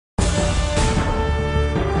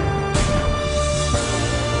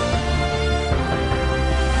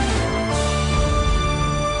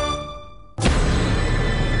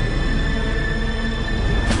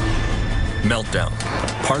Meltdown,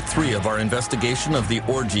 part 3 of our investigation of the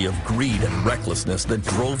orgy of greed and recklessness that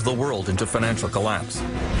drove the world into financial collapse.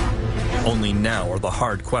 Only now are the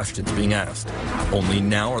hard questions being asked. Only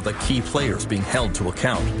now are the key players being held to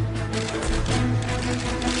account.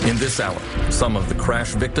 In this hour, some of the crash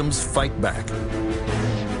victims fight back.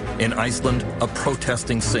 In Iceland, a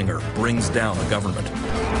protesting singer brings down a government.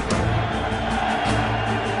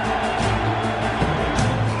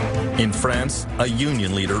 In France, a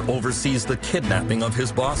union leader oversees the kidnapping of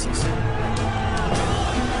his bosses.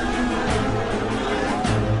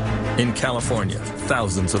 In California,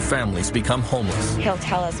 thousands of families become homeless. He'll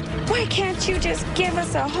tell us, "Why can't you just give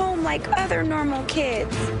us a home like other normal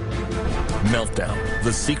kids?" Meltdown,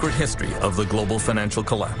 the secret history of the global financial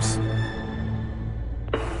collapse.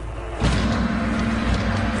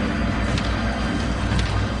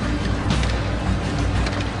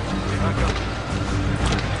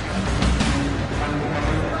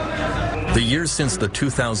 The years since the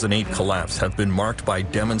 2008 collapse have been marked by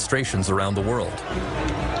demonstrations around the world.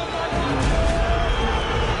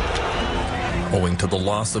 Owing to the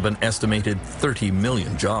loss of an estimated 30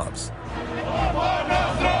 million jobs.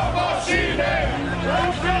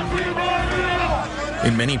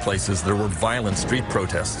 In many places, there were violent street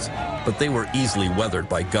protests, but they were easily weathered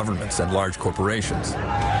by governments and large corporations.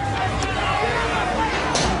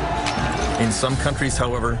 In some countries,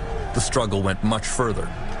 however, the struggle went much further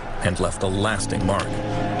and left a lasting mark.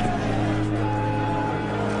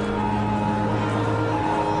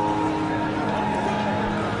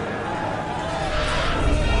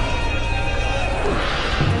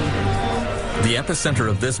 The epicenter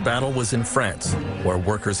of this battle was in France, where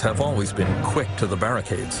workers have always been quick to the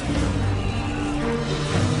barricades.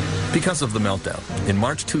 Because of the meltdown, in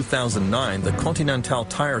March 2009, the Continental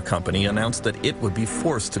Tire Company announced that it would be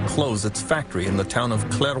forced to close its factory in the town of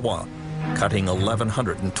Clairvaux, cutting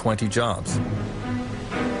 1,120 jobs.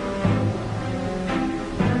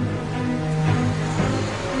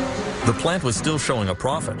 The plant was still showing a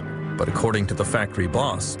profit, but according to the factory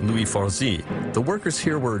boss, Louis Forzy, the workers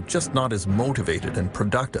here were just not as motivated and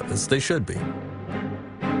productive as they should be.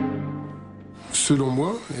 Selon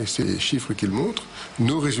moi, et c'est les chiffres qu'ils montrent,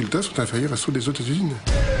 nos résultats sont inférieurs à ceux des autres usines.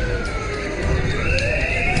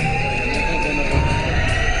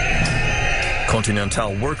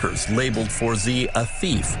 Continental workers labeled Forzy a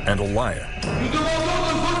thief and a liar.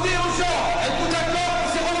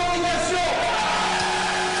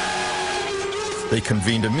 They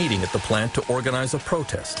convened a meeting at the plant to organize a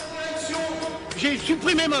protest. J'ai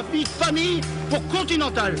supprimé ma vie de famille pour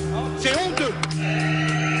Continental. C'est honteux.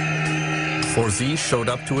 Forzy showed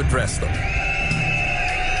up to address them.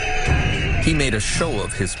 He made a show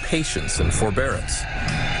of his patience and forbearance,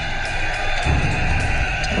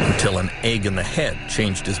 until an egg in the head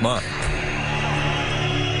changed his mind.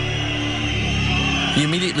 He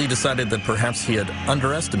immediately decided that perhaps he had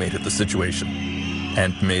underestimated the situation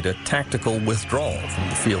and made a tactical withdrawal from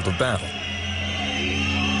the field of battle.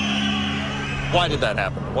 Why did that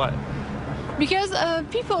happen? Why? Because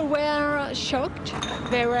people were shocked,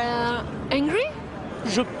 they were angry.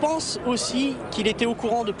 Je pense aussi qu'il était au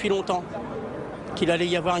courant depuis longtemps qu'il allait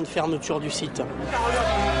y avoir une fermeture du site.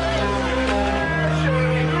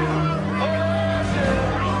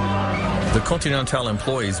 The Continental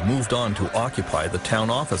employees moved on to occupy the town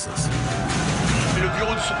offices. Le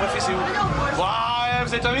bureau du sous-préfet, c'est où? Ouais,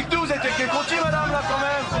 vous êtes avec nous, vous êtes avec les Conti, madame, là, quand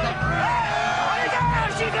même.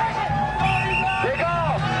 Les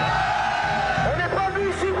gars, on n'est pas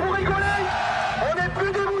venus ici pour rigoler. On n'est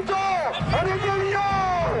plus des moutons, on est des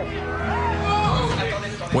lions.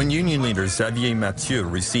 When union leader Xavier Mathieu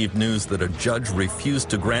received news that a judge refused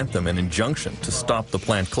to grant them an injunction to stop the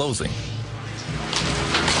plant closing,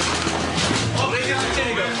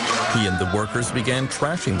 he and the workers began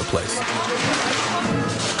trashing the place.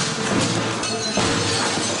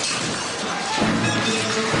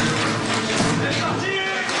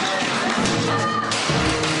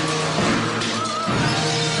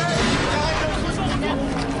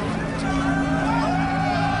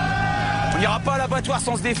 On n'ira pas à l'abattoir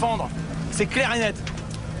sans se défendre. C'est clair et net.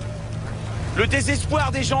 Le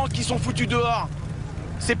désespoir des gens qui sont foutus dehors.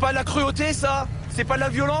 C'est pas de la cruauté, ça? C'est pas de la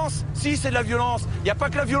violence? Si, c'est de la violence. Il n'y a pas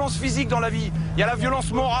que la violence physique dans la vie. Il y a la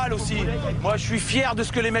violence morale aussi. Moi, je suis fier de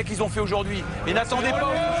ce que les mecs ils ont fait aujourd'hui. Et n'attendez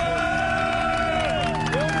pas.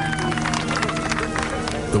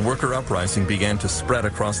 The worker uprising began to spread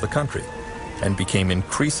across the country and became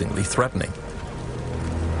increasingly threatening.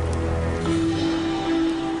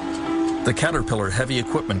 The Caterpillar Heavy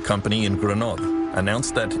Equipment Company in Grenoble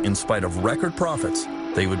announced that, in spite of record profits,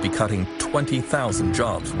 they would be cutting 20,000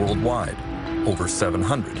 jobs worldwide, over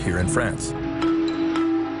 700 here in France.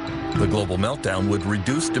 The global meltdown would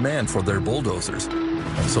reduce demand for their bulldozers,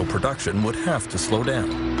 and so production would have to slow down.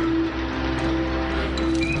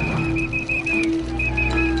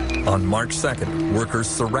 On March 2nd, workers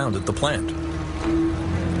surrounded the plant.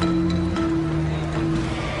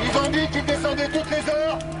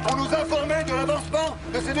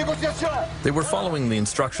 They were following the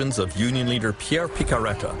instructions of union leader Pierre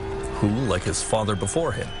Picaretta, who, like his father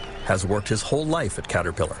before him, has worked his whole life at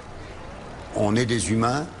Caterpillar. On est des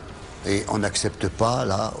humains et on n'accepte pas,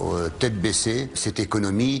 là, tête baissée, cette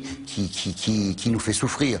économie qui nous fait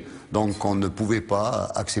souffrir. Donc on ne pouvait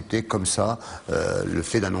pas accepter comme ça le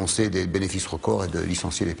fait d'annoncer des bénéfices records et de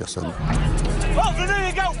licencier les personnes. Oh, venez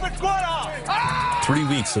les gars, vous faites quoi là? 3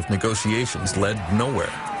 weeks of negotiations led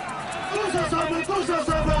nowhere. Tous ensemble, tous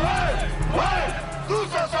ensemble, ouais! Ouais!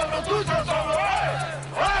 Tous ensemble, ouais!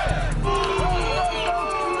 Ouais!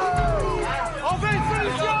 On veut une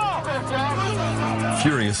solution!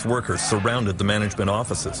 Furious workers surrounded the management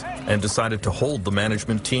offices and decided to hold the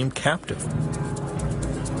management team captive.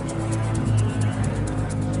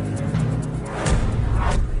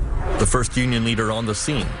 The first union leader on the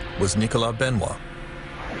scene was Nicolas Benoit.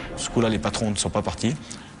 Ce coup-là, les patrons ne sont pas partis,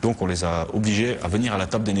 donc on les a obligés à venir à la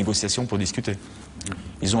table des négociations pour discuter.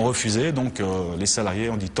 Ils ont refusé, donc les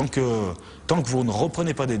salariés ont dit tant que vous ne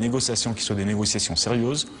reprenez pas des négociations qui soient des négociations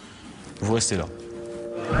sérieuses, vous restez là.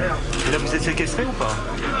 Et là, vous êtes séquestré ou pas?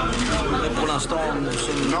 Pour l'instant,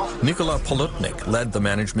 non. Nicolas Polutnik led the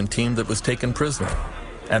management team that was taken prisoner.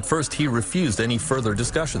 At first, he refused any further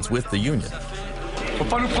discussions with the union. Faut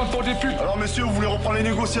pas nous prendre pour des putes. Alors messieurs, vous voulez reprendre les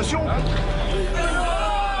négociations?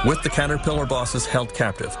 With the Caterpillar bosses held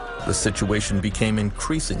captive, the situation became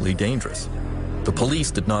increasingly dangerous. The police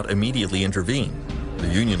did not immediately intervene. The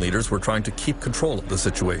union leaders were trying to keep control of the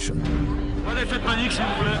situation. Oh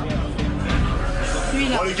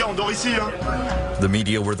les gars, on dort ici, hein. The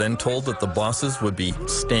media were then told that the bosses would be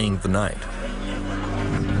staying the night.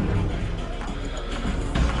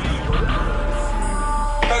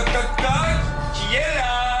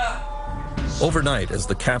 Overnight, as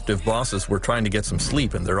the captive bosses were trying to get some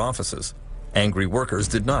sleep in their offices, angry workers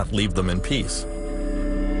did not leave them in peace.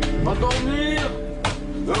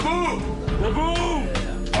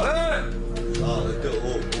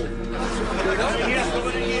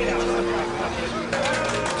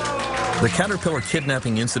 The Caterpillar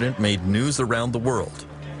kidnapping incident made news around the world.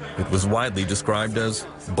 It was widely described as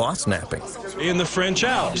boss-napping. In the French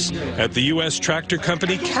Alps, at the U.S. tractor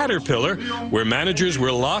company Caterpillar, where managers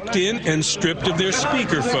were locked in and stripped of their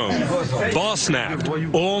speakerphone, boss-napped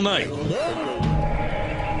all night.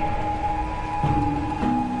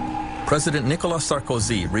 President Nicolas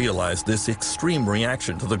Sarkozy realized this extreme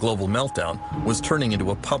reaction to the global meltdown was turning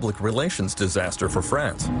into a public relations disaster for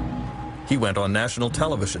France. He went on national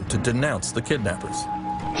television to denounce the kidnappers.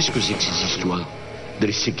 Qu'est-ce que c'est que cette histoire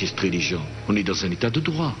d'aller séquestrer les gens? On est dans un état de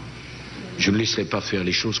droit. Je ne laisserai pas faire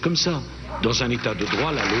les choses comme ça. Dans un état de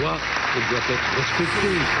droit, la loi, elle doit être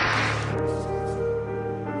respectée.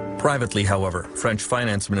 Privately, however, French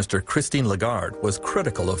Finance Minister Christine Lagarde was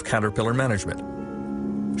critical of Caterpillar management.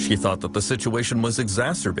 She thought that the situation was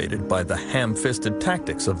exacerbated by the ham-fisted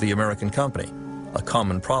tactics of the American company, a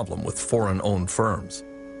common problem with foreign-owned firms.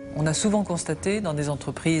 On a souvent constaté dans des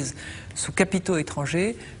entreprises sous capitaux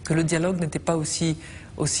étrangers que le dialogue n'était pas aussi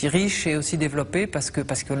riche et aussi développé parce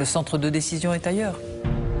que le centre de décision est ailleurs.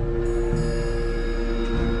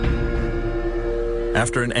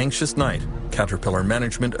 After an anxious night, Caterpillar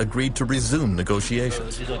management agreed to resume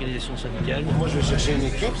negotiations.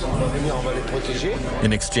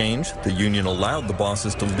 In exchange, the union allowed the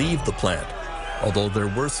bosses to leave the plant, although there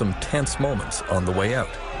were some tense moments on the way out.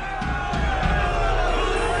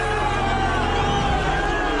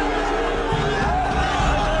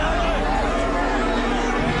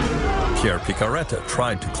 Pierre Picaretta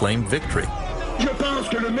tried to claim victory. Je pense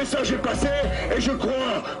que le message est passé et je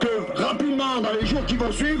crois que rapidement, dans les jours qui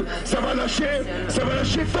vont suivre, ça va lâcher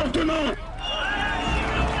fortement.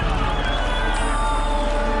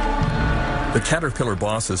 The Caterpillar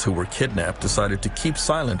bosses who were kidnapped decided to keep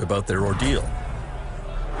silent about their ordeal.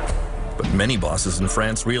 But many bosses in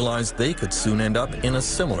France realized they could soon end up in a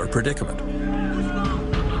similar predicament.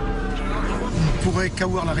 On pourrait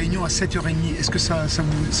qu'avoir la réunion à 7h30. Est-ce que ça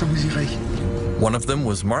vous irait? One of them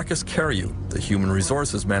was Marcus Carriou, the human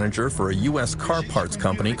resources manager for a U.S. car parts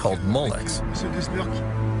company called Molex.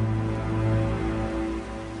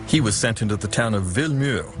 He was sent into the town of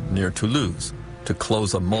Villemur, near Toulouse, to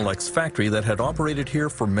close a Molex factory that had operated here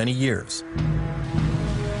for many years.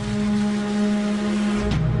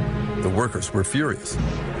 The workers were furious,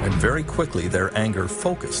 and very quickly their anger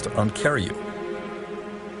focused on Carriou.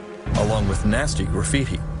 Along with nasty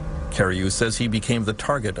graffiti, Cariou says he became the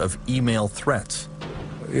target of email threats.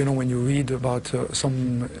 You know, when you read about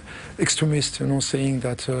some extremists, you know, saying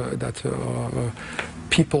that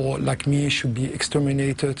people like me should be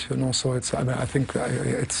exterminated, you know, so it's, I mean, I think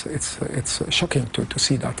it's shocking to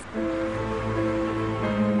see that.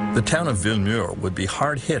 The town of Villemur would be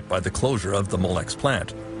hard hit by the closure of the Molex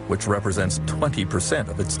plant, which represents 20%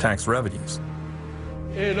 of its tax revenues.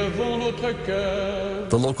 The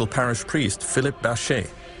local parish priest, Philippe Bachet,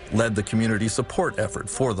 led the community support effort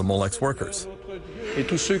for the Molex workers. Et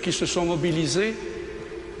tous ceux qui se sont mobilisés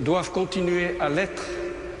doivent continuer à l'être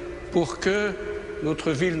pour que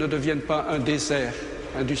notre ville ne devienne pas un désert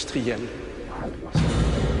industriel.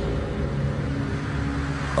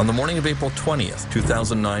 On the morning of April 20th,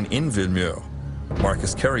 2009 in Villemur,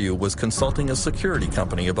 Marcus Cariou was consulting a security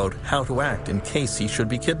company about how to act in case he should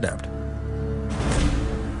be kidnapped.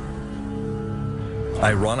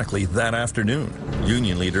 Ironically, that afternoon,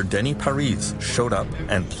 union leader Denis Paris showed up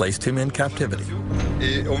and placed him in captivity.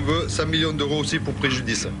 Et on veut 100 millions d'euros aussi pour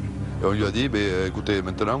préjudice. Et on lui a dit, écoutez,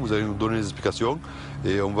 maintenant vous allez nous donner les explications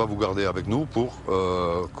et on va vous garder avec nous pour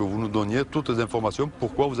que vous nous donniez toutes les informations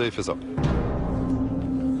pourquoi vous avez fait ça.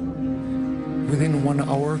 Within 1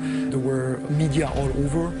 hour, there were media all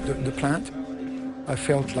over the plant. I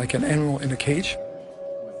felt like an animal in a cage.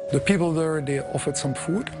 The people there, they offered some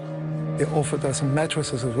food. They offered us some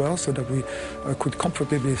mattresses as well so that we could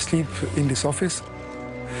comfortably sleep in this office.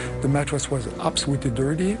 The mattress was absolutely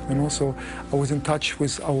dirty, you know, so I was in touch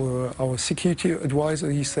with our security advisor.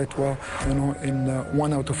 He said, well, you know, in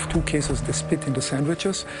 1 out of 2 cases they spit in the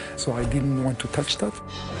sandwiches, so I didn't want to touch that.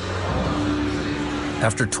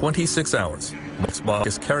 After 26 hours,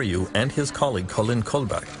 Marcus Cariou and his colleague Colin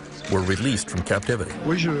Colbach were released from captivity.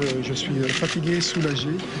 Oui, je suis fatigué,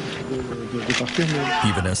 soulagé de partir.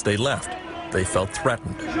 Even as they left, they felt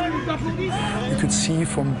threatened. You could see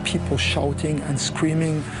from people shouting and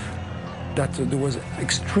screaming that there was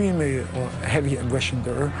extremely heavy aggression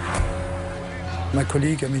there. My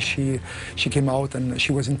colleague, I mean, she came out and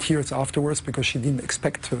she was in tears afterwards because she didn't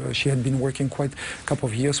expect, she had been working quite a couple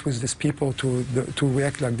of years with these people to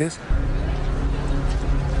react like this.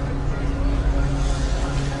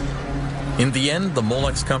 In the end, the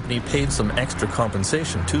Molex company paid some extra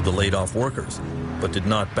compensation to the laid-off workers, but did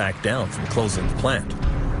not back down from closing the plant.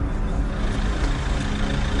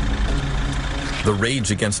 The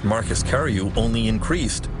rage against Marcus Cariou only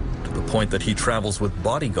increased, to the point that he travels with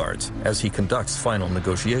bodyguards as he conducts final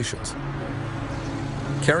negotiations.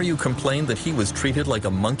 Cariou complained that he was treated like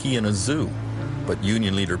a monkey in a zoo, but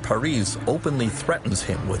union leader Paris openly threatens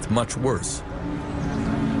him with much worse.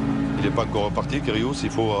 Il n'est pas encore reparti, Cariou, s'il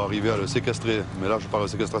faut arriver à le séquestrer. Mais là, je parle de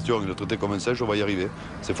séquestration et le traiter comme un singe, on va y arriver.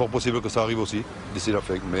 C'est fort possible que ça arrive aussi, d'ici la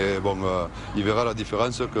fin. Mais bon, il verra la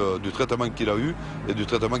différence du traitement qu'il a eu et du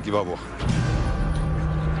traitement qu'il va avoir.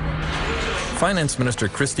 Finance Minister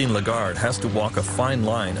Christine Lagarde has to walk a fine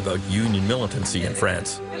line about union militancy in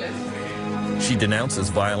France. She denounces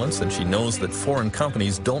violence and she knows that foreign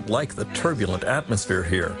companies don't like the turbulent atmosphere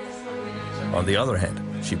here. On the other hand,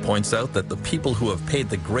 she points out that the people who have paid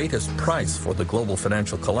the greatest price for the global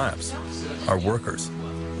financial collapse are workers.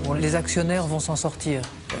 Bon, les actionnaires vont s'en sortir.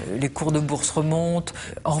 Les cours de bourse remontent.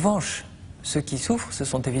 En revanche, ceux qui souffrent, ce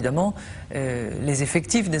sont évidemment les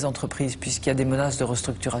effectifs des entreprises, puisqu'il y a des menaces de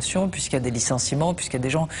restructuration, puisqu'il y a des licenciements, puisqu'il y a des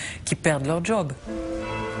gens qui perdent leur job.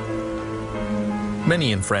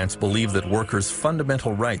 Many in France believe that workers'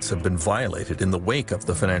 fundamental rights have been violated in the wake of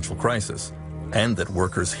the financial crisis, and that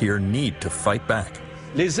workers here need to fight back.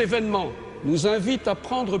 Les événements nous invitent à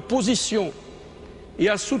prendre position et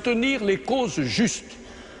à soutenir les causes justes.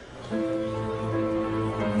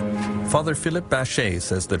 Father Philippe Bachet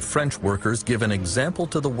says that French workers give an example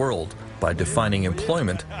to the world by defining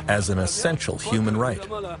employment as an essential human right.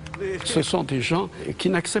 Ce sont des gens qui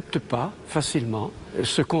n'acceptent pas facilement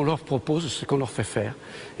ce qu'on leur propose, ce qu'on leur fait faire.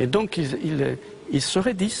 Et donc ils se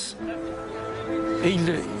raidissent et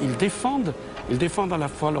ils défendent à la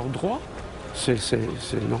fois leurs droits, c'est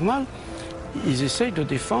normal, ils essayent de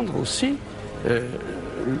défendre aussi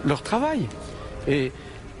leur travail. Et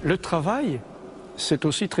le travail, c'est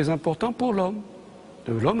aussi très important pour l'homme.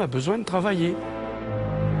 L'homme a besoin de travailler.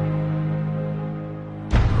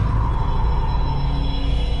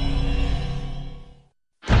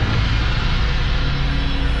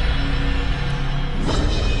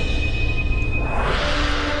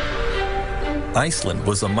 Iceland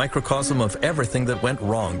was a microcosm of everything that went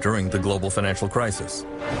wrong during the global financial crisis.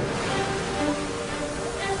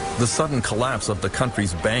 The sudden collapse of the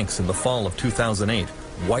country's banks in the fall of 2008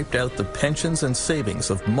 wiped out the pensions and savings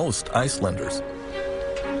of most Icelanders.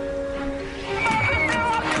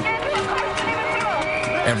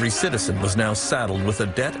 Every citizen was now saddled with a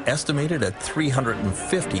debt estimated at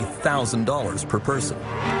 $350,000 per person.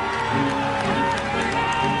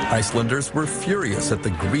 Icelanders were furious at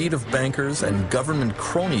the greed of bankers and government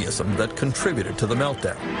cronyism that contributed to the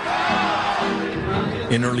meltdown.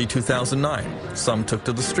 In early 2009, some took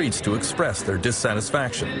to the streets to express their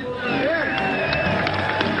dissatisfaction.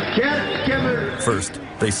 First,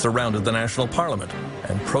 they surrounded the national parliament,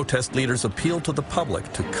 and protest leaders appealed to the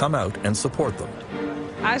public to come out and support them.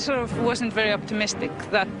 I sort of wasn't very optimistic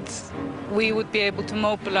that we would be able to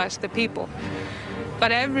mobilize the people.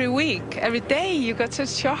 But every week, every day, you got such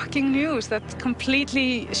shocking news that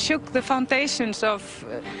completely shook the foundations of,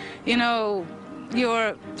 you know,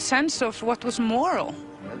 your sense of what was moral.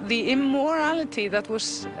 The immorality that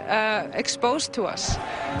was exposed to us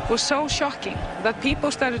was so shocking that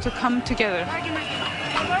people started to come together.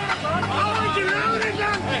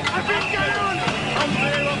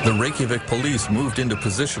 The Reykjavik police moved into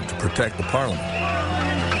position to protect the parliament.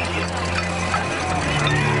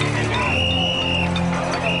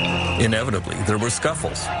 Inevitably, there were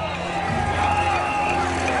scuffles.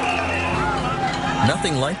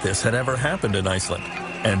 Nothing like this had ever happened in Iceland,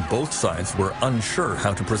 and both sides were unsure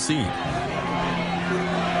how to proceed.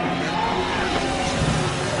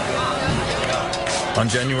 On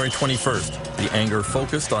January 21st, the anger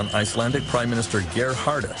focused on Icelandic Prime Minister Geir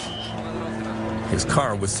Haarde. His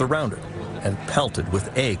car was surrounded and pelted with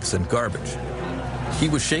eggs and garbage. He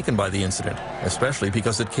was shaken by the incident, especially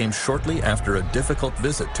because it came shortly after a difficult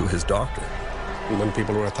visit to his doctor. When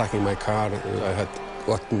people were attacking my car, I had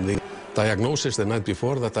gotten the diagnosis the night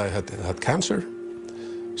before that I had cancer.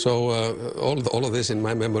 So all of this in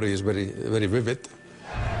my memory is very, very vivid.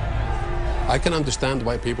 I can understand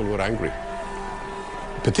why people were angry,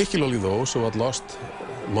 particularly those who had lost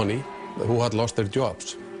money, who had lost their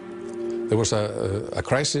jobs. There was a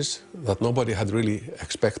crisis that nobody had really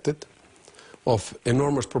expected, of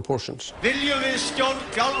enormous proportions.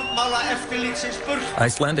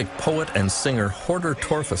 Icelandic poet and singer Hordur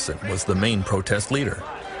Torfason was the main protest leader.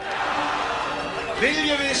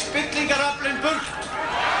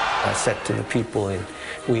 I said to the people,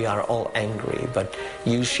 we are all angry, but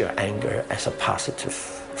use your anger as a positive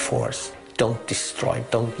force. Don't destroy,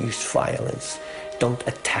 don't use violence, don't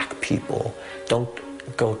attack people, don't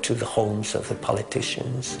go to the homes of the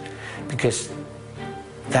politicians, because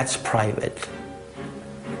that's private.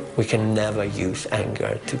 We can never use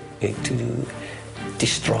anger to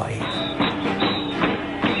destroy.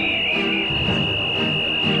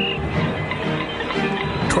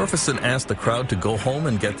 Torfason asked the crowd to go home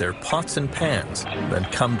and get their pots and pans, then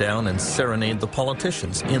come down and serenade the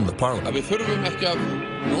politicians in the parliament. Við þurfum ekki að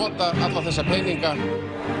nota alla þessa peninga.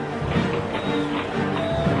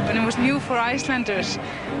 And it was new for Icelanders,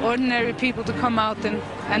 ordinary people, to come out and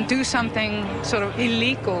do something sort of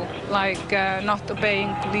illegal, like not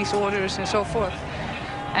obeying police orders and so forth.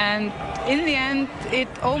 And in the end, it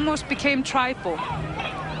almost became tribal.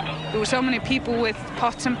 There were so many people with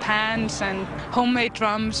pots and pans and homemade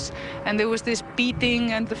drums, and there was this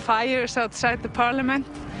beating and the fires outside the parliament.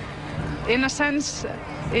 In a sense,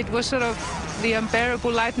 it was sort of the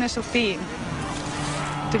unbearable lightness of being,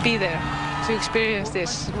 to be there, to experience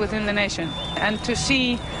this within the nation, and to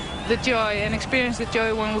see the joy and experience the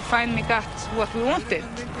joy when we finally got what we wanted.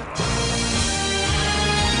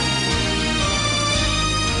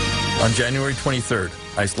 On January 23rd,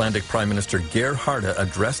 Icelandic Prime Minister Geir Haarde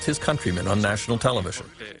addressed his countrymen on national television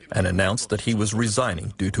and announced that he was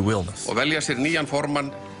resigning due to illness. Og velja sér nýjan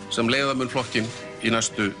formann sem leiða mun flokkinn í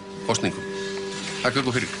næstu kosningum. Takk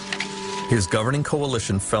fyrir. His governing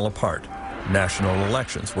coalition fell apart. National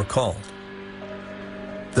elections were called.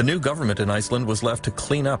 The new government in Iceland was left to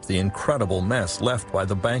clean up the incredible mess left by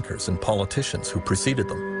the bankers and politicians who preceded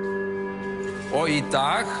them. Og í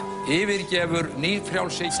dag yfirgefur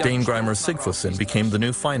Steingrimur Sigfusson became the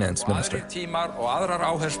new finance minister.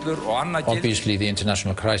 Obviously, the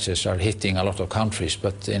international crises are hitting a lot of countries,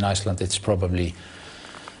 but in Iceland it's probably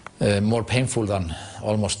more painful than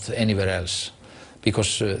almost anywhere else,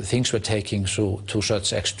 because things were taking to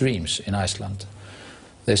such extremes in Iceland.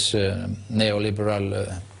 This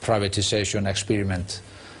neoliberal privatization experiment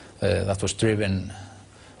that was driven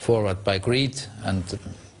forward by greed and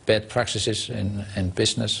bad practices in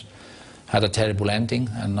business had a terrible ending,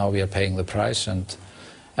 and now we are paying the price. And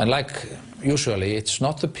like usually, it's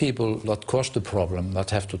not the people that caused the problem that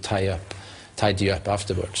have to tidy up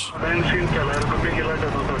afterwards.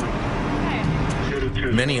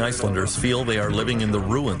 Many Icelanders feel they are living in the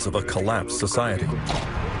ruins of a collapsed society.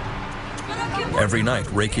 Every night,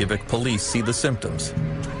 Reykjavik police see the symptoms,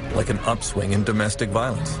 like an upswing in domestic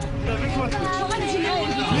violence.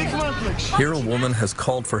 Here a woman has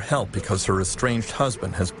called for help because her estranged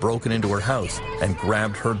husband has broken into her house and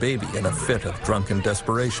grabbed her baby in a fit of drunken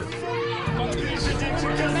desperation.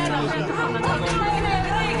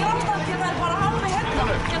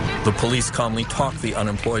 The police calmly talk the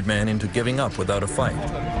unemployed man into giving up without a fight.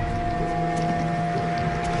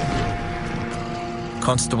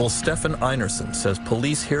 Constable Stefan Einerson says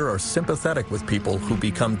police here are sympathetic with people who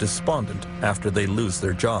become despondent after they lose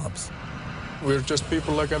their jobs. We're just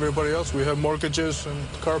people like everybody else. We have mortgages and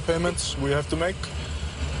car payments we have to make.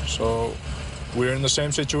 So we're in the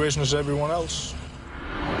same situation as everyone else.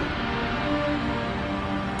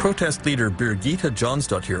 Protest leader Birgitta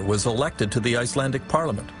Jonsdottir was elected to the Icelandic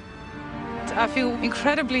parliament. I feel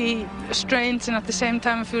incredibly strange, and at the same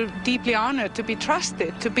time I feel deeply honored to be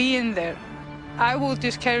trusted, to be in there. I will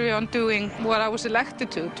just carry on doing what I was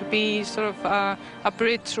elected to be sort of a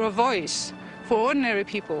bridge or a voice for ordinary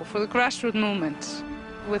people, for the grassroots movements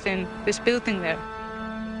within this building there.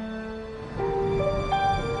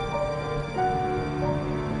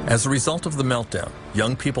 As a result of the meltdown,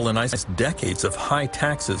 young people in Iceland faced decades of high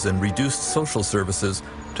taxes and reduced social services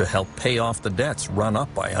to help pay off the debts run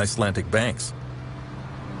up by Icelandic banks.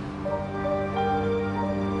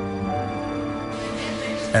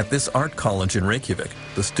 At this art college in Reykjavik,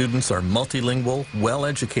 the students are multilingual,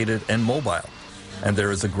 well-educated, and mobile, and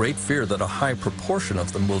there is a great fear that a high proportion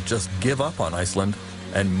of them will just give up on Iceland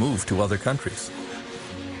and move to other countries.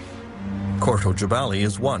 Korto Jabali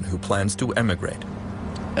is one who plans to emigrate.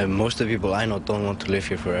 Most of the people I know don't want to live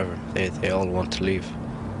here forever. They all want to leave.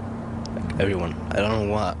 Like everyone. I don't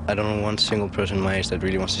know one single person my age that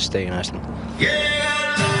really wants to stay in Iceland.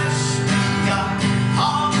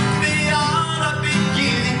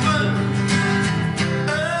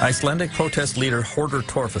 Icelandic protest leader Hordur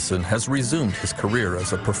Torfason has resumed his career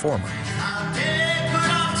as a performer.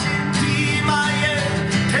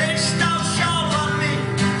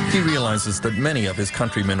 He realizes that many of his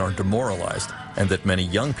countrymen are demoralized and that many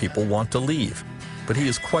young people want to leave. But he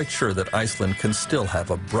is quite sure that Iceland can still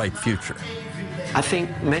have a bright future. I think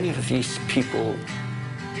many of these people,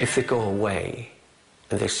 if they go away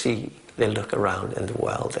and they look around in the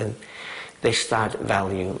world and they start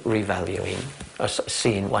revaluing or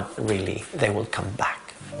seeing what really they will come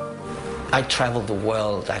back. I traveled the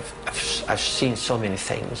world, I've seen so many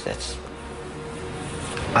things that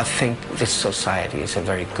I think this society is a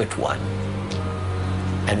very good one,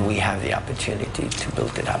 and we have the opportunity to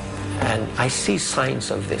build it up. And I see signs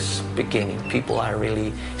of this beginning. People are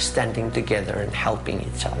really standing together and helping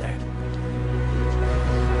each other.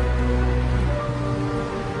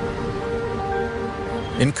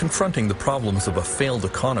 In confronting the problems of a failed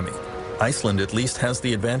economy, Iceland at least has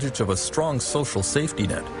the advantage of a strong social safety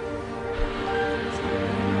net.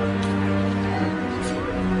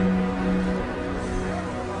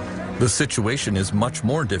 The situation is much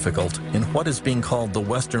more difficult in what is being called the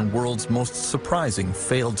Western world's most surprising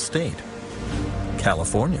failed state,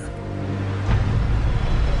 California.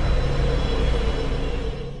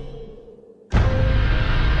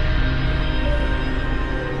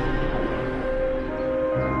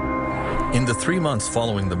 In the 3 months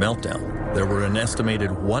following the meltdown, there were an estimated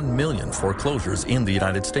 1 million foreclosures in the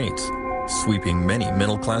United States, sweeping many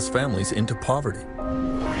middle-class families into poverty.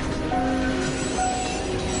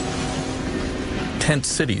 Tent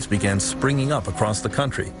cities began springing up across the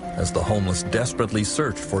country as the homeless desperately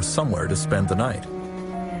searched for somewhere to spend the night.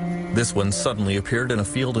 This one suddenly appeared in a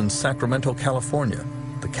field in Sacramento, California,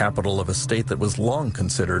 the capital of a state that was long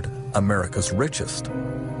considered America's richest.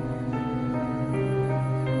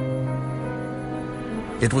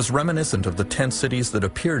 It was reminiscent of the tent cities that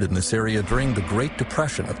appeared in this area during the Great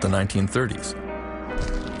Depression of the 1930s.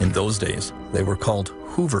 In those days, they were called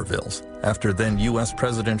Hoovervilles, after then U.S.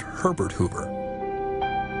 President Herbert Hoover.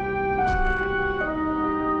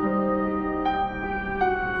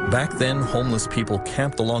 Back then, homeless people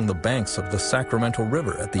camped along the banks of the Sacramento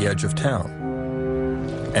River at the edge of town.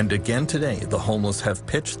 And again today, the homeless have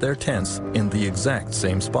pitched their tents in the exact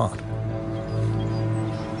same spot.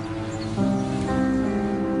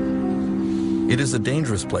 It is a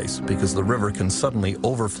dangerous place because the river can suddenly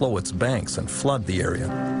overflow its banks and flood the area.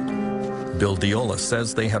 Bill Diola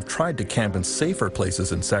says they have tried to camp in safer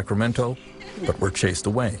places in Sacramento, but were chased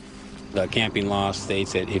away. The camping law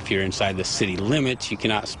states that if you're inside the city limits, you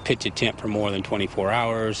cannot pitch a tent for more than 24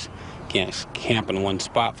 hours. You can't camp in one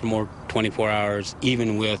spot for more than 24 hours,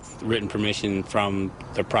 even with written permission from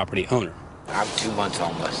the property owner. I'm 2 months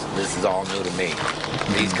homeless. This is all new to me.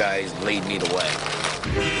 These guys lead me the way.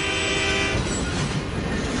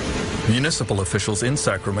 Municipal officials in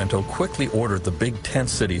Sacramento quickly ordered the big tent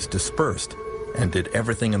cities dispersed, and did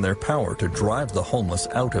everything in their power to drive the homeless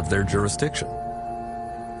out of their jurisdiction.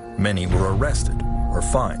 Many were arrested or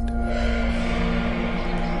fined.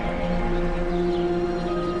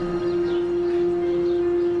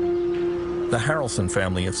 The Harrelson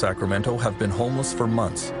family of Sacramento have been homeless for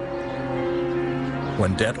months.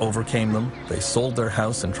 When debt overcame them, they sold their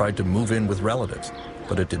house and tried to move in with relatives,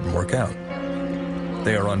 but it didn't work out.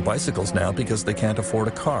 They are on bicycles now because they can't afford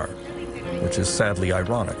a car, which is sadly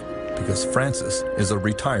ironic, because Francis is a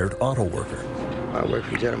retired auto worker. I worked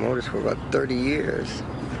for General Motors for about 30 years.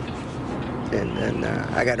 And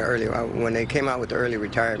I got an early, when they came out with the early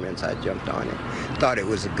retirements, I jumped on it. Thought it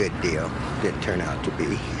was a good deal. Didn't turn out to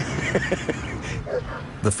be.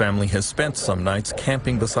 The family has spent some nights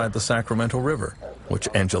camping beside the Sacramento River, which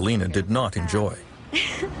Angelina did not enjoy.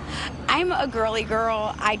 I'm a girly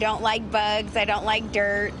girl. I don't like bugs. I don't like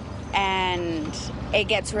dirt. And it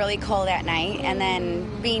gets really cold at night. And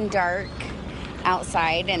then being dark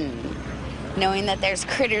outside and knowing that there's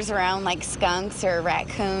critters around like skunks or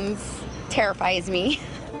raccoons terrifies me.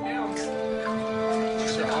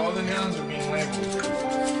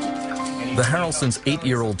 The Harrelsons'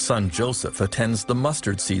 8-year-old son Joseph attends the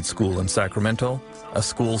Mustard Seed School in Sacramento, a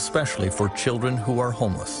school specially for children who are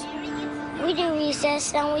homeless. We do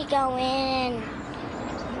recess and we go in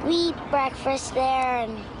and we eat breakfast there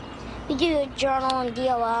and we do a journal and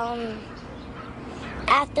DOL. And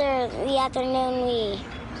after the afternoon we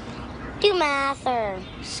do math or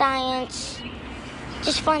science,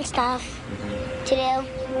 just fun stuff to do.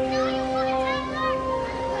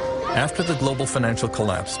 After the global financial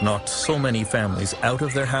collapse knocked so many families out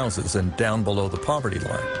of their houses and down below the poverty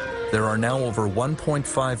line, there are now over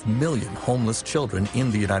 1.5 million homeless children in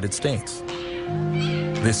the United States.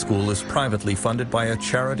 This school is privately funded by a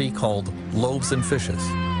charity called Loaves and Fishes.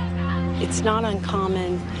 It's not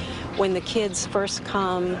uncommon when the kids first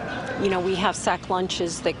come, you know, we have sack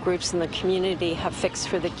lunches that groups in the community have fixed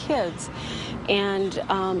for the kids. And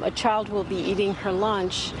a child will be eating her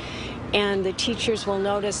lunch and the teachers will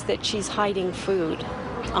notice that she's hiding food.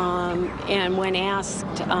 And when asked,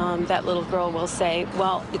 that little girl will say,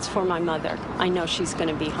 well, it's for my mother. I know she's going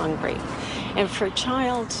to be hungry. And for a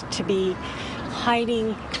child to be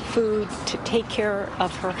hiding food to take care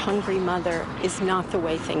of her hungry mother is not the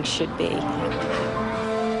way things should be.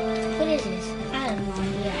 What is this? I have no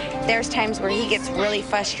idea. There's times where he gets really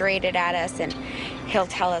frustrated at us and he'll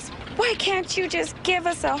tell us, why can't you just give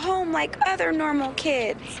us a home like other normal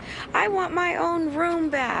kids? I want my own room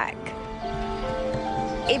back.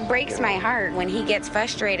 It breaks my heart when he gets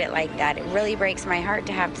frustrated like that. It really breaks my heart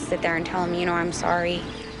to have to sit there and tell him, you know, I'm sorry.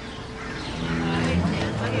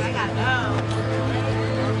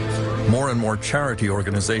 More and more charity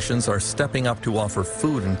organizations are stepping up to offer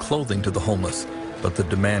food and clothing to the homeless, but the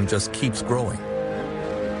demand just keeps growing.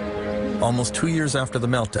 Almost 2 years after the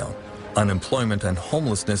meltdown, unemployment and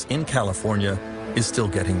homelessness in California is still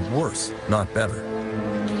getting worse, not better.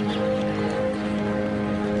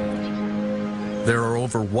 There are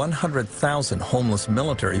over 100,000 homeless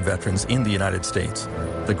military veterans in the United States,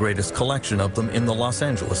 the greatest collection of them in the Los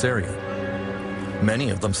Angeles area. Many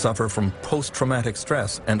of them suffer from post-traumatic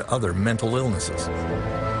stress and other mental illnesses.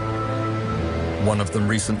 One of them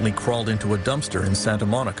recently crawled into a dumpster in Santa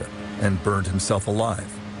Monica and burned himself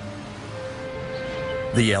alive.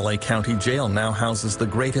 The LA County Jail now houses the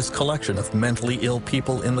greatest collection of mentally ill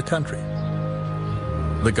people in the country.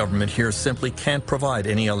 The government here simply can't provide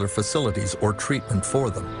any other facilities or treatment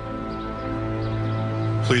for them.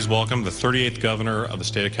 Please welcome the 38th Governor of the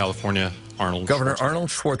state of California, Governor Arnold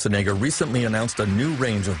Schwarzenegger recently announced a new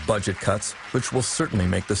range of budget cuts, which will certainly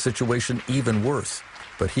make the situation even worse.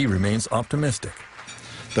 But he remains optimistic.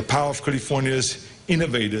 The power of California's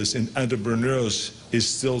innovators and entrepreneurs is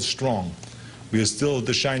still strong. We are still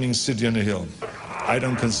the shining city on the hill. I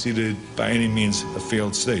don't consider it by any means a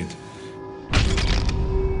failed state.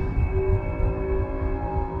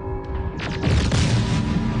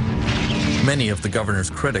 Many of the governor's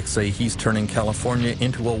critics say he's turning California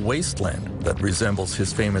into a wasteland that resembles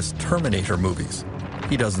his famous Terminator movies.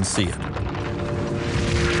 He doesn't see it.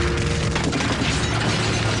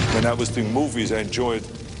 When I was doing movies, I enjoyed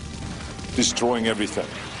destroying everything.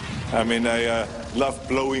 I mean, I loved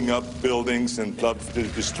blowing up buildings and loved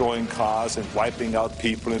destroying cars and wiping out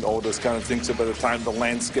people and all those kind of things. So by the time the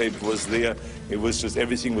landscape was there, it was just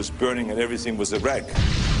everything was burning and everything was a wreck.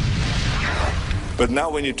 But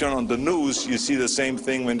now when you turn on the news, you see the same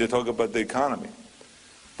thing when they talk about the economy.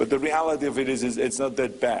 But the reality of it is it's not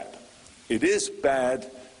that bad. It is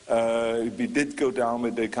bad. We did go down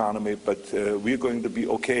with the economy, but we're going to be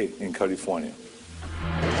okay in California.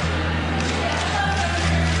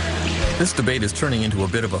 This debate is turning into a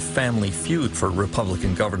bit of a family feud for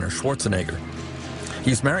Republican Governor Schwarzenegger.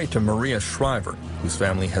 He's married to Maria Shriver, whose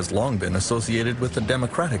family has long been associated with the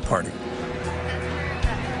Democratic Party.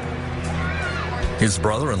 His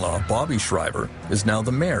brother-in-law, Bobby Shriver, is now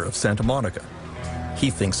the mayor of Santa Monica.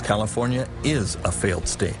 He thinks California is a failed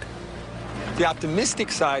state. The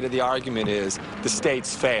optimistic side of the argument is the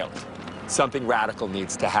state's failed. Something radical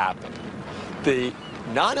needs to happen. The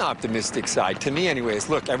non-optimistic side, to me anyway, is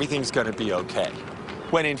look, everything's going to be okay.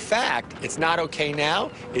 When in fact, it's not okay now,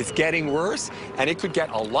 it's getting worse, and it could get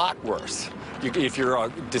a lot worse. If you're a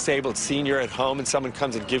disabled senior at home and someone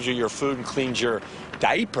comes and gives you your food and cleans your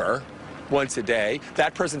diaper once a day,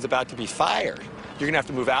 that person's about to be fired. You're going to have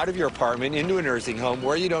to move out of your apartment into a nursing home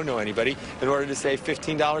where you don't know anybody in order to save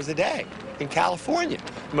 $15 a day in California.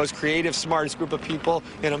 The most creative, smartest group of people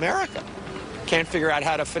in America. Can't figure out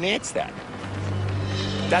how to finance that.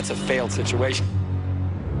 That's a failed situation.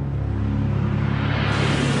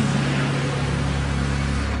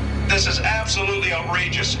 This is absolutely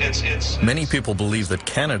outrageous. Many people believe that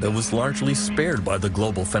Canada was largely spared by the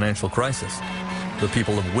global financial crisis. The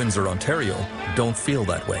people of Windsor, Ontario, don't feel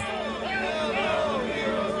that way.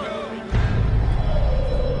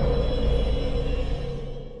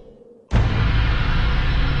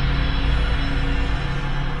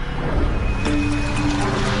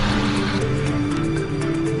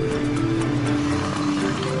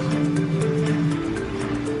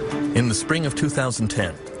 In the spring of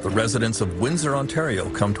 2010, the residents of Windsor, Ontario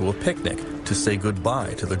come to a picnic to say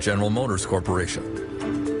goodbye to the General Motors Corporation.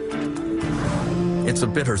 It's a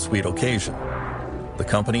bittersweet occasion. The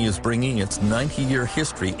company is bringing its 90-year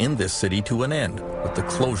history in this city to an end with the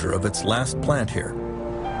closure of its last plant here.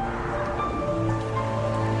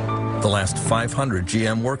 The last 500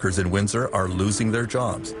 GM workers in Windsor are losing their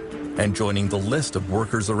jobs and joining the list of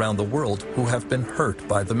workers around the world who have been hurt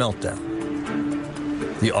by the meltdown.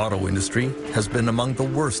 The auto industry has been among the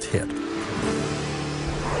worst hit.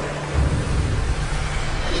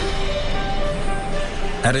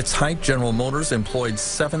 At its height, General Motors employed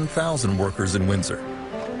 7,000 workers in Windsor.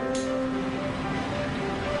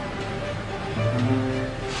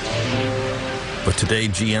 But today,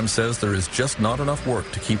 GM says there is just not enough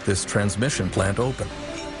work to keep this transmission plant open.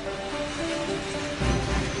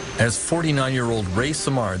 As 49-year-old Ray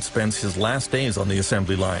Simard spends his last days on the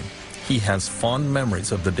assembly line, he has fond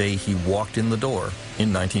memories of the day he walked in the door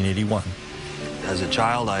in 1981. As a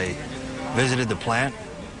child, I visited the plant.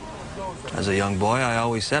 As a young boy, I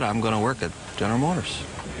always said, I'm going to work at General Motors.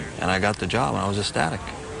 And I got the job, and I was ecstatic.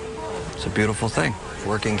 It's a beautiful thing,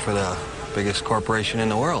 working for the biggest corporation in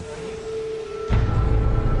the world.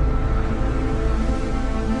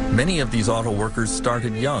 Many of these auto workers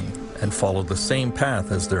started young and followed the same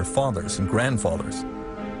path as their fathers and grandfathers.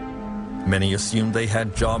 Many assumed they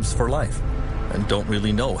had jobs for life and don't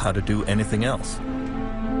really know how to do anything else.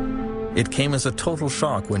 It came as a total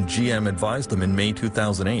shock when GM advised them in May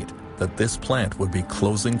 2008 that this plant would be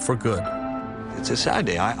closing for good. It's a sad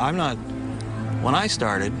day. When I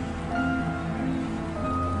started,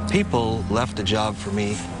 people left a job for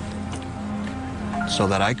me so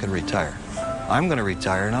that I could retire. I'm going to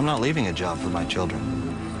retire, and I'm not leaving a job for my children.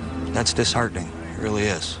 That's disheartening. It really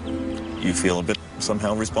is. You feel a bit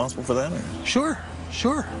somehow responsible for that? Or?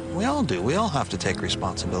 Sure. We all do. We all have to take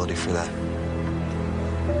responsibility for that.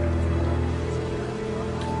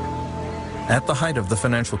 At the height of the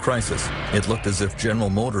financial crisis, it looked as if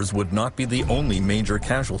General Motors would not be the only major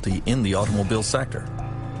casualty in the automobile sector.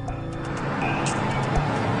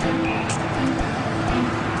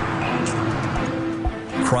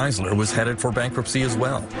 Chrysler was headed for bankruptcy as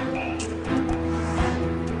well.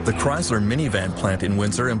 The Chrysler minivan plant in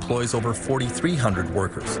Windsor employs over 4,300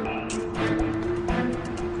 workers.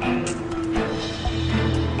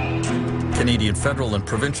 Canadian federal and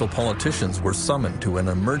provincial politicians were summoned to an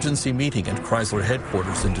emergency meeting at Chrysler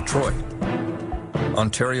headquarters in Detroit.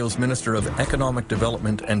 Ontario's Minister of Economic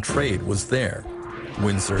Development and Trade was there,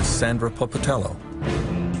 Windsor's Sandra Popatello.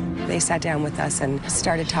 They sat down with us and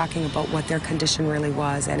started talking about what their condition really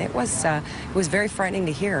was, and it was very frightening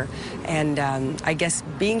to hear. And I guess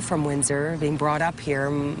being from Windsor, being brought up here,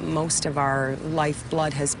 most of our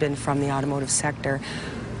lifeblood has been from the automotive sector.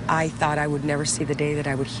 I thought I would never see the day that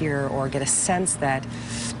I would hear or get a sense that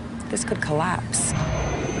this could collapse.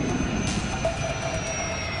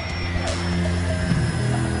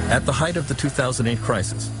 At the height of the 2008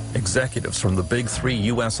 crisis, executives from the big three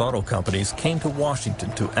U.S. auto companies came to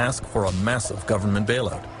Washington to ask for a massive government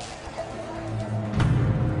bailout.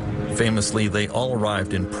 Famously, they all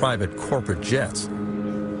arrived in private corporate jets.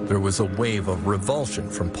 There was a wave of revulsion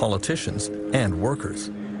from politicians and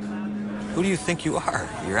workers. Who do you think you are?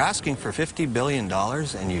 You're asking for $50 billion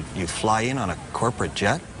and you fly in on a corporate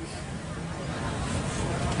jet?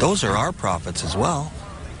 Those are our profits as well.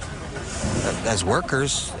 As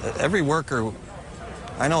workers, every worker,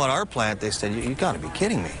 I know at our plant they said, you gotta be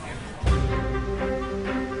kidding me.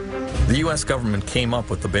 The U.S. government came up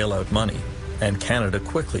with the bailout money, and Canada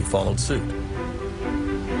quickly followed suit.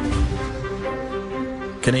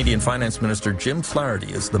 Canadian Finance Minister Jim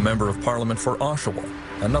Flaherty is the Member of Parliament for Oshawa,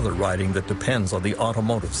 another riding that depends on the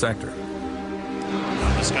automotive sector.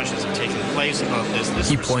 Discussions have taken place about this.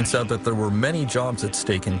 He points out that there were many jobs at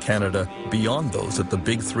stake in Canada beyond those at the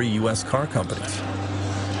big three U.S. car companies.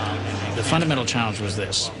 The fundamental challenge was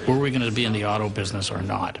this: were we going to be in the auto business or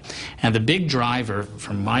not? And the big driver,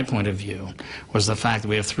 from my point of view, was the fact that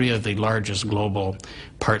we have three of the largest global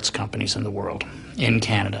parts companies in the world, in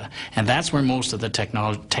Canada. And that's where most of the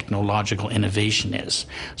technological innovation is.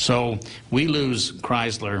 So we lose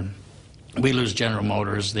Chrysler, we lose General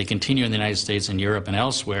Motors, they continue in the United States and Europe and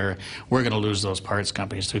elsewhere, we're going to lose those parts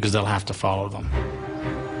companies too, because they'll have to follow them.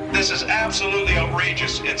 This is absolutely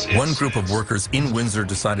outrageous. One group of workers in Windsor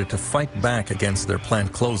decided to fight back against their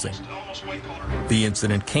plant closing. The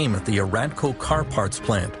incident came at the Aradco car parts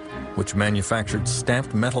plant, which manufactured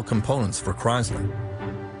stamped metal components for Chrysler.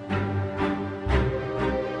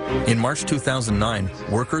 In March 2009,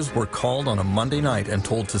 workers were called on a Monday night and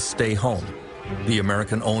told to stay home. The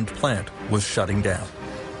American-owned plant was shutting down.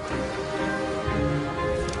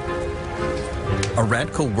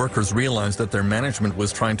 Aradco workers realized that their management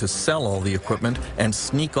was trying to sell all the equipment and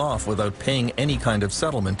sneak off without paying any kind of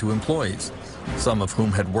settlement to employees, some of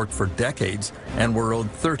whom had worked for decades and were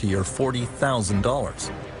owed $30,000 or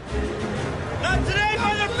 $40,000. Not today,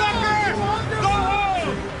 motherfucker! Go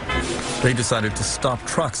home! They decided to stop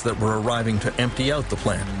trucks that were arriving to empty out the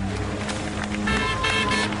plant.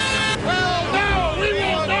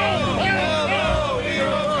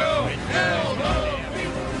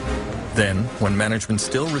 Then, when management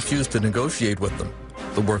still refused to negotiate with them,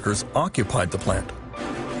 the workers occupied the plant. Isn't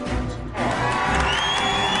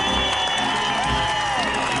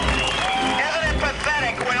it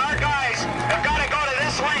pathetic when our guys have got to go to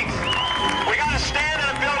this length? We got to stand in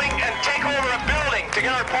a building and take over a building to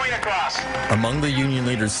get our point across. Among the union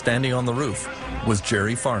leaders standing on the roof was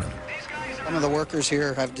Jerry Farnham. Some of the workers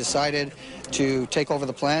here have decided to take over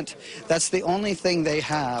the plant. That's the only thing they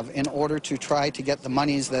have in order to try to get the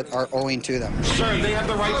monies that are owing to them. Sir, they have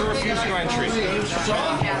the right to refuse you entry.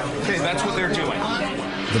 Okay, that's what they're doing.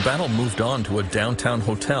 The battle moved on to a downtown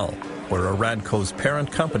hotel where Aradco's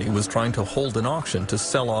parent company was trying to hold an auction to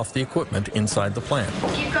sell off the equipment inside the plant.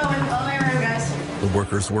 Keep going. Follow my room, guys. The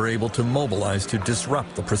workers were able to mobilize to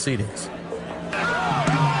disrupt the proceedings.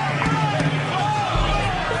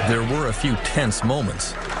 There were a few tense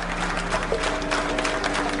moments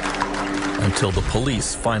until the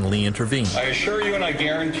police finally intervened. I assure you and I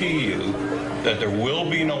guarantee you that there will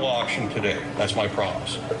be no auction today. That's my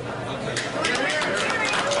promise.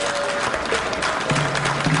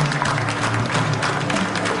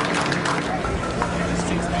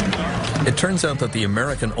 It turns out that the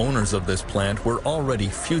American owners of this plant were already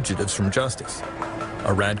fugitives from justice.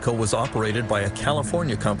 Aradco was operated by a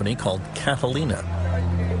California company called Catalina.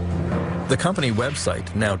 The company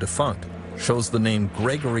website, now defunct, shows the name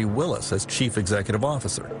Gregory Willis as chief executive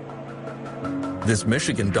officer. This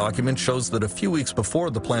Michigan document shows that a few weeks before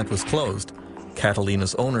the plant was closed,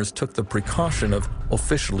 Catalina's owners took the precaution of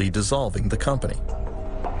officially dissolving the company.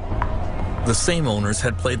 The same owners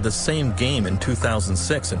had played the same game in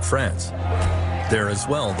 2006 in France. There as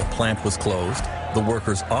well, the plant was closed, the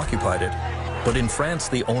workers occupied it, but in France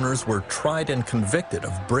the owners were tried and convicted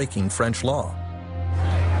of breaking French law.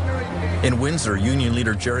 In Windsor, union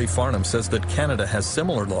leader Jerry Farnham says that Canada has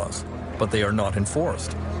similar laws, but they are not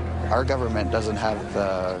enforced. Our government doesn't have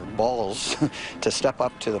the balls to step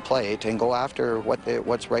up to the plate and go after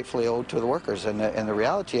what's rightfully owed to the workers. And the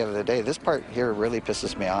reality of the day, this part here really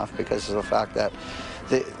pisses me off because of the fact that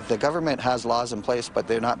the government has laws in place, but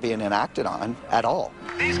they're not being enacted on at all.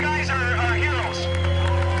 These guys are heroes.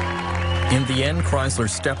 In the end, Chrysler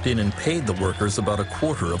stepped in and paid the workers about a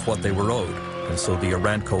quarter of what they were owed, and so the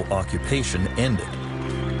Aradco occupation ended.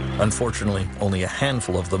 Unfortunately, only a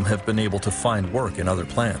handful of them have been able to find work in other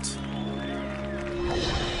plants.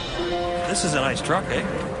 This is a nice truck, eh?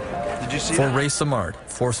 Did you see For that? Ray Samard,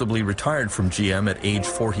 forcibly retired from GM at age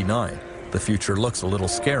 49, the future looks a little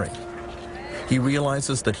scary. He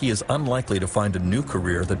realizes that he is unlikely to find a new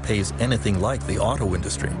career that pays anything like the auto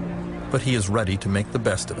industry, but he is ready to make the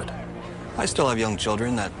best of it. I still have young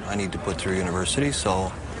children that I need to put through university,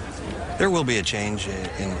 so there will be a change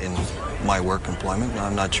in my work employment.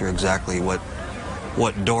 I'm not sure exactly what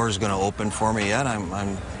what door is going to open for me yet.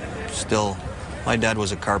 I'm still, my dad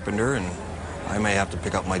was a carpenter, and I may have to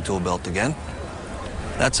pick up my tool belt again.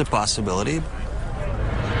 That's a possibility.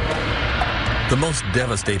 The most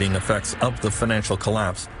devastating effects of the financial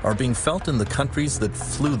collapse are being felt in the countries that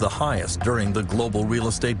flew the highest during the global real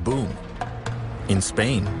estate boom. In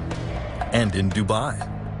Spain and in Dubai.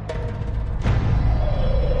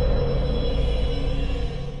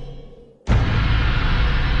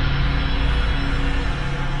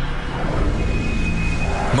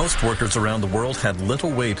 Most workers around the world had little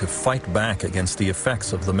way to fight back against the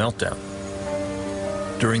effects of the meltdown.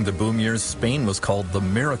 During the boom years, Spain was called the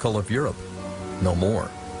miracle of Europe. No more.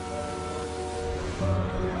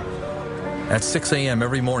 At 6 a.m.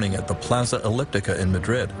 every morning at the Plaza Elliptica in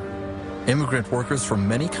Madrid, immigrant workers from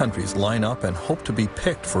many countries line up and hope to be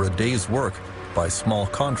picked for a day's work by small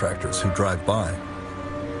contractors who drive by.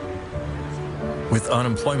 With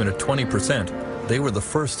unemployment at 20%, they were the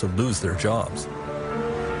first to lose their jobs.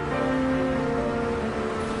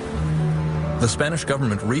 The Spanish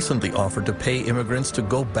government recently offered to pay immigrants to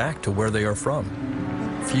go back to where they are from.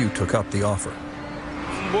 Few took up the offer.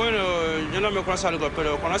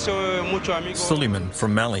 Suleiman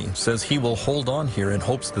from Mali says he will hold on here in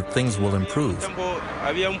hopes that things will improve.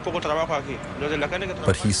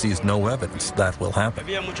 But he sees no evidence that will happen.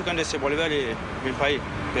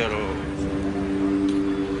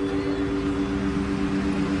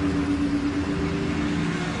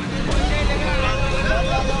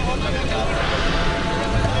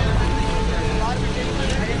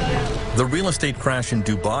 The real estate crash in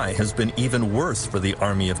Dubai has been even worse for the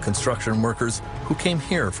army of construction workers who came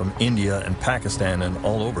here from India and Pakistan and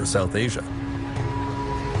all over South Asia.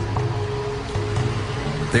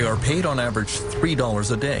 They are paid on average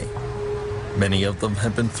 $3 a day. Many of them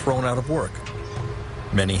have been thrown out of work.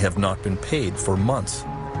 Many have not been paid for months.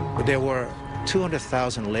 There were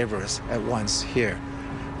 200,000 laborers at once here.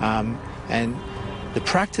 And the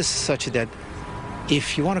practice is such that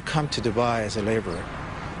if you want to come to Dubai as a laborer,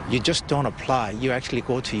 you just don't apply. You actually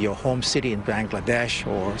go to your home city in Bangladesh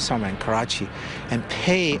or somewhere in Karachi and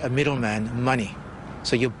pay a middleman money.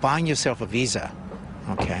 So you're buying yourself a visa,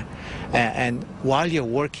 okay? And while you're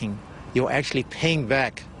working, you're actually paying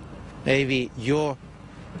back maybe your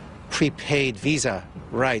prepaid visa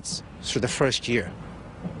rights through the first year.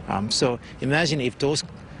 So imagine if those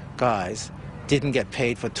guys didn't get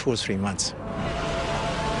paid for 2 or 3 months.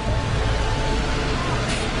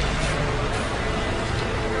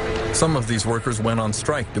 Some of these workers went on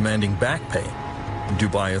strike demanding back pay.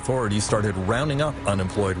 Dubai authorities started rounding up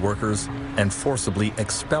unemployed workers and forcibly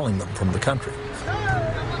expelling them from the country.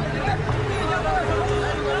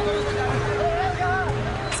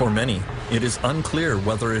 For many, it is unclear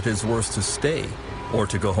whether it is worse to stay or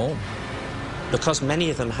to go home. Because many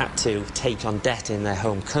of them had to take on debt in their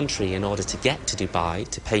home country in order to get to Dubai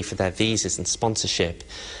to pay for their visas and sponsorship,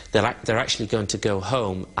 they're actually going to go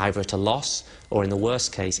home either at a loss or, in the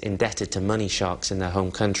worst case, indebted to money sharks in their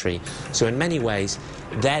home country. So in many ways,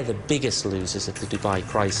 they're the biggest losers of the Dubai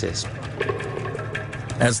crisis.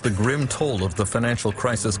 As the grim toll of the financial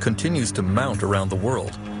crisis continues to mount around the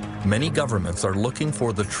world, many governments are looking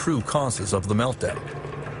for the true causes of the meltdown.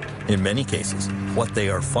 In many cases, what they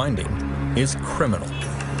are finding is criminal.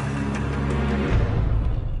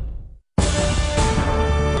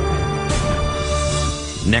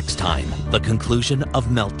 Next time, the conclusion of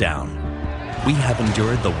Meltdown. We have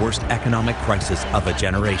endured the worst economic crisis of a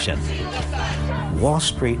generation. Wall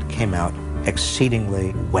Street came out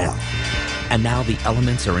exceedingly well. And now the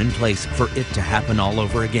elements are in place for it to happen all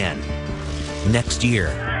over again. Next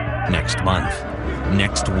year, next month,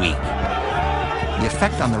 next week. The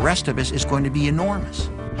effect on the rest of us is going to be enormous.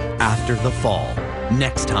 After the fall,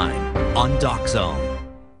 next time on Doc Zone.